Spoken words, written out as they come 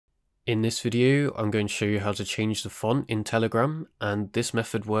In this video, I'm going to show you how to change the font in Telegram, and this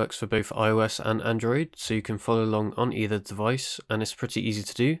method works for both iOS and Android, so you can follow along on either device, and it's pretty easy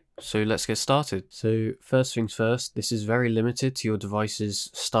to do. So let's get started. So first things first, this is very limited to your device's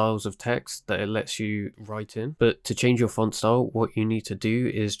styles of text that it lets you write in. But to change your font style, what you need to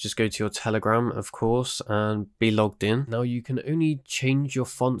do is just go to your Telegram, of course, and be logged in. Now you can only change your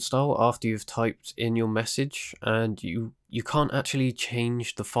font style after you've typed in your message, and you can't actually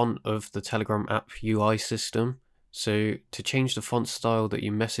change the font of the Telegram app UI system. So to change the font style that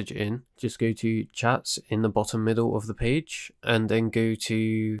you message in, just go to chats in the bottom middle of the page and then go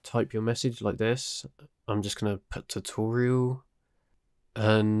to type your message like this. I'm just going to put tutorial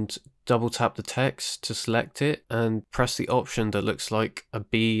and double tap the text to select it and press the option that looks like a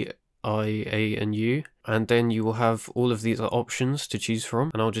B, I, A and U, and then you will have all of these options to choose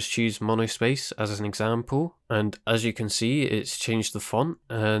from, and I'll just choose monospace as an example. And as you can see, it's changed the font,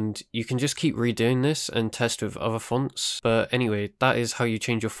 and you can just keep redoing this and test with other fonts. But anyway, that is how you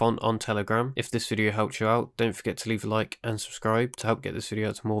change your font on Telegram. If this video helped you out, don't forget to leave a like and subscribe to help get this video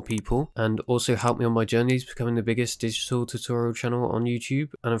out to more people, and also help me on my journeys becoming the biggest digital tutorial channel on YouTube.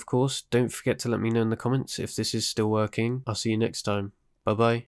 And of course, don't forget to let me know in the comments if this is still working. I'll see you next time. Bye bye.